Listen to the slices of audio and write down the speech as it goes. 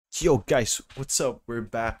Yo guys, what's up? We're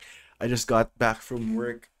back. I just got back from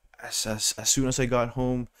work. As soon as I got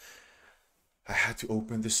home, I had to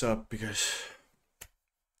open this up because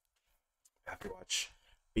I have to watch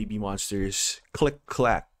Babymonster Clik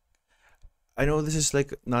Clak. I know this is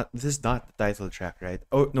not the title track, right?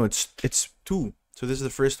 Oh no, it's two. So this is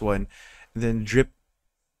the first one, and then Drip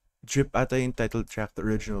ata yung title track, the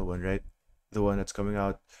original one, right? The one that's coming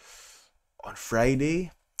out on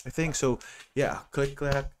Friday, I think. So yeah, Clik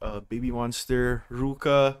Clak, Babymonster,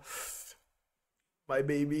 Ruka, my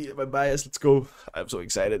baby, my bias. Let's go! I'm so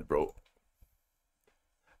excited, bro.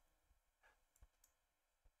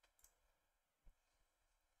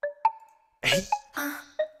 Hey.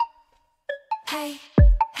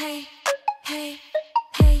 Hey.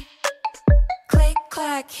 Click,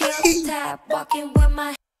 clack, heel tap, walking with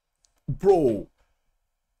my Bro.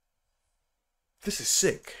 This is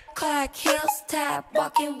sick. clack, heels tap,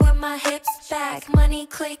 walking with my hips back. Money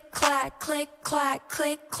click, clack, click, clack,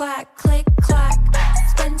 click, clack, click, clack.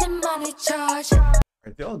 Spending money charge. Are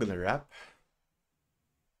they all gonna rap?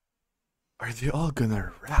 Are they all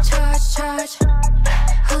gonna rap? Charge.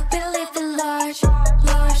 Who believe in large.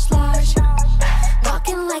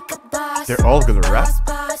 Walking like a boss. They're all gonna rap?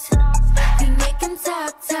 Boss. We making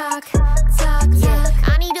talk. Yeah,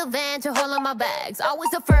 I need a van to hold on my bags. Always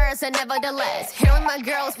the first and never the last. Here with my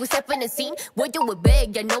girls, we step in the scene. We do it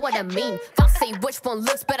big, you know what I mean. Foxy, which one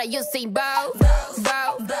looks better? You see both.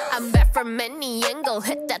 I'm back from any angle,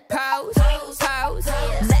 hit that pose.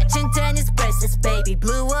 Legend and expresses, baby.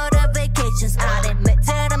 Blue water vacations. I'll admit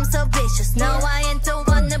that I'm so vicious. No, I ain't the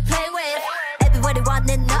one to play with. Everybody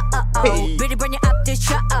wanna know. Hey. Really bring you up the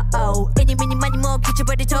show. Any, mini, money, more. Get your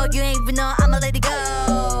body told you ain't even know I'ma let it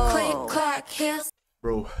go. Click, clack, heels.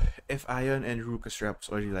 Bro, if Ion and Ruka's raps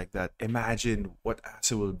already like that, imagine what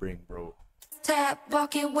Asa will bring, bro. Tap,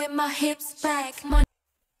 walking with my hips back. Money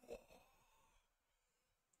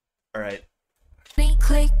Alright.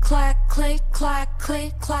 click, clack, click, clack,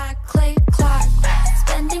 click, clack, click, clack.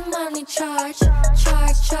 Spending money charge.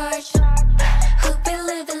 Who be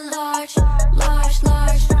living large.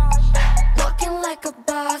 Walking like a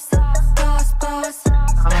boss.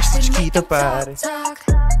 Mas chiquita, pare. Talk.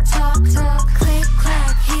 Click,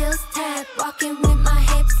 clack, heels tap. Walking with my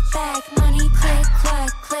hips back. Money click,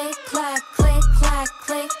 clack, click, clack, click, clack,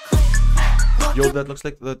 click, clack. Yo, that looks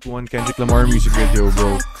like that one Kendrick Lamar music video,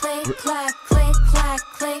 bro. Click, clack, click, clack,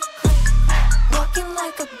 click. Walking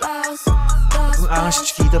like a boss. Ang angas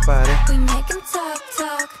chiquita, pare. We making talk.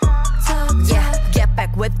 Yeah, get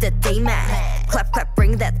back with the D-Mac. Clap,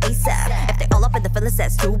 bring that ASAP. If they all up in the feelings,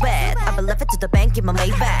 that's too bad. I been left it to the bank in my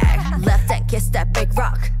Maybach. Left and kiss that big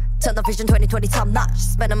rock. Television 2020 top notch.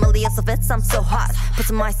 Spend a million of it, I'm so hot. Put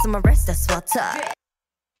some ice on my wrist, that's what's up.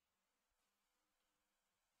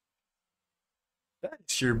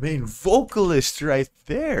 That's your main vocalist right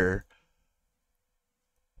there.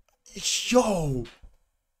 Yo,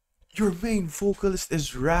 your main vocalist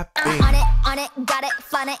is rapping. On it, got it,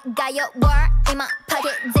 flaunt it, got your word in my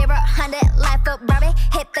pocket. 0 100, life up, Barbie,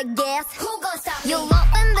 hit the gas. Who gon' stop You me? love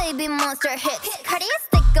when Babymonster hits. Cardi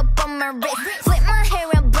stick up on my wrist. Flip my hair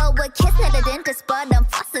and blow a kiss. Not a dentist, but I'm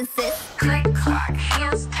flossing, sis. Click, clack,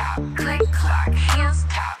 heels tap. Click, clack, heels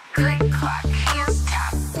tap. Click, clack, heels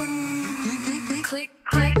tap. Click,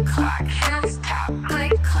 clack, heels tap.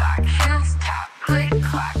 Click, clack, heels tap. Click,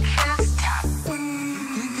 clack, heels tap.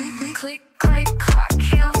 Click, clack,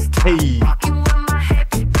 heels tap. Hey. Walking with my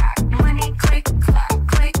hips back. Money click, clack,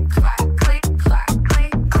 click, clack, click, clack,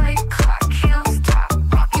 click, clack, heels tap.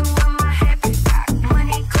 Walking with my hips back.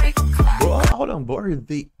 Money click, clack. Bro, ako lang ba? Or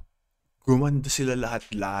they gumanda sila lahat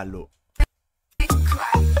lalo?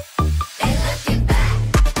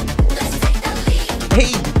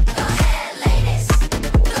 Hey!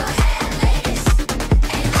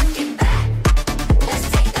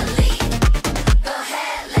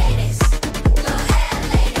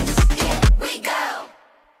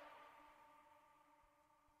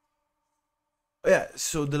 Yeah,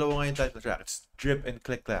 so dalawa nga yung title track. It's Drip and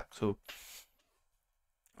Clik Clak. So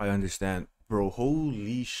I understand. Bro,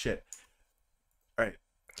 holy shit. Alright.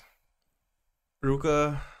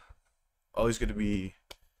 Ruka, always gonna be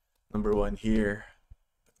 #1 here.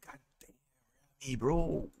 But god damn, really,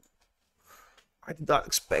 bro. I did not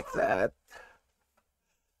expect that.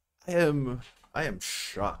 I am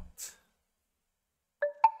shocked.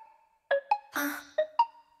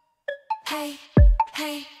 Hey.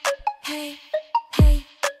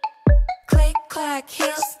 Click, clack,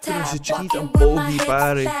 heels tap. si Chiquita ang Walking with my pogi, hips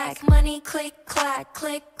pare. back. Money click, clack,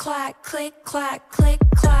 click, clack, click, clack, click,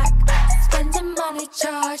 clack. Spending money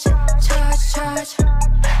charge.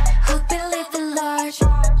 Who believe in large.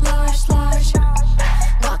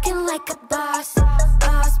 Walking like a boss,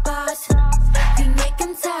 boss, boss. We make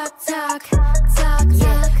him talk, talk, talk,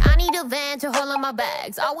 Yeah, talk. I need a van to hold on my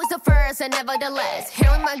bags. Always the first and never the last. Here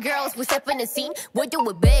with my girls, we step in the scene. We do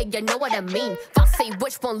it big, you know what I mean. If I say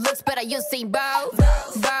which one looks better, you see both.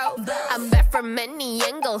 I'm back from any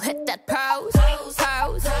angle, hit that pose.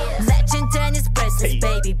 Legend and his presence,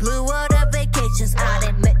 baby. Blue water vacations. I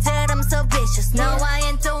admit that I'm so vicious. No, I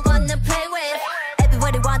ain't the one to play with.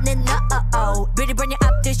 Everybody wanna know. Really bring you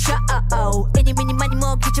up the show. Any, mini, money,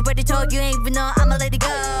 more. Get your body told you ain't even know I'ma let it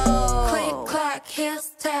go. Click, clack,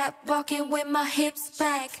 heels tap, walking with my hips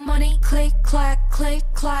back. Money, click, clack, click,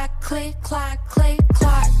 clack, click, clack, click,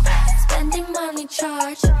 clack. Spending money,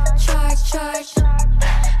 charge, charge, charge.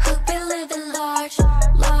 Hope be living large,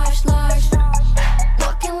 large, large.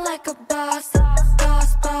 Walking like a boss,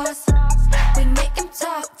 boss, boss. We make him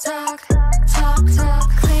talk, talk, talk, talk.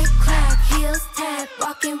 Click, clack, heels tap,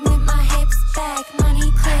 walking with my hips back.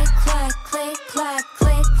 Money, click, clack, click, clack,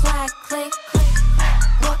 click, clack, click, click.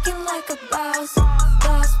 Walking like a boss,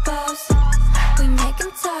 boss, boss. We make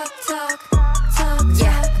him talk, talk, talk,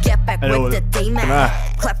 Yeah, talk. get back I know with the it. day man.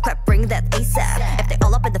 Clap, clap, bring that ASAP. If they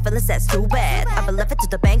all up in the feelings, that's too bad. I been left it to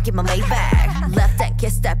the bank in my Maybach. Left and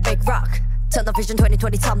kiss that big rock. Tunnel vision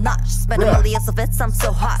 2020 top notch. Spend a million of it, I'm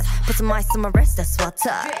so hot. Put some ice on my wrist, that's what's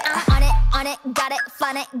up. I'm on it, got it,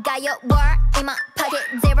 fun it. Got your word in my pocket.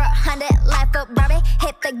 0-100, life up, Barbie.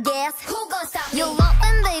 Hit the gas. Who gon' stop me? You love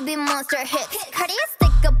when baby monster hits. Cardi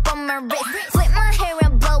stick up on my wrist. Flip my hair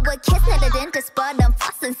and blow a kiss. Not a dentist, but I'm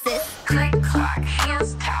flossing, sis. Click, clack,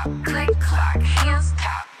 hands tap. Click, clack, hands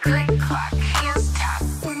tap. Click, clack, hands tap.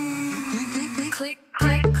 Click, click,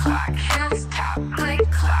 clack, hands tap.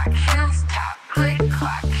 Click, clack, hands tap. Click,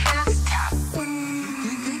 clack, hands tap.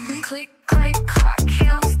 Click, click, clack,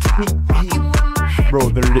 hands tap. Walking with my head Bro,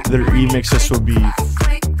 their remixes will be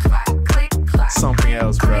click, clack, click, clack. something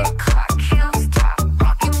else, bro. Click, clack, hands tap.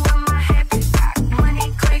 Walking with my head back.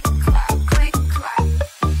 Money, click, clack, click, clack.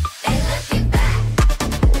 They looking back.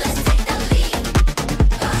 Let's take the lead.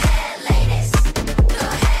 Go ahead, ladies. Go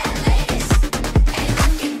ahead, ladies. Ain't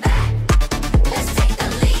looking back. Let's take the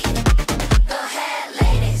lead. Go ahead,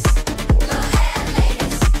 ladies. Go ahead,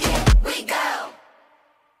 ladies. Here we go.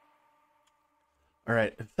 All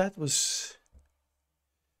right, if that was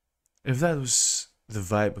the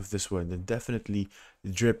vibe of this one, then definitely the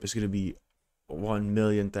drip is gonna be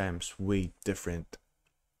 1,000,000 times way different.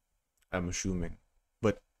 I'm assuming,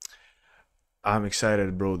 but I'm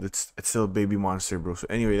excited, bro. It's still Baby Monster, bro. So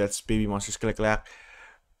anyway, that's Babymonster Clik Clak.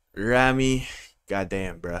 Rami,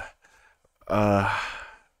 goddamn, bruh. I'm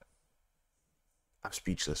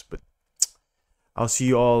speechless, but I'll see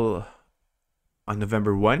you all on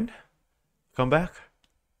November 1. Come back.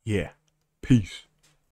 Yeah. Peace.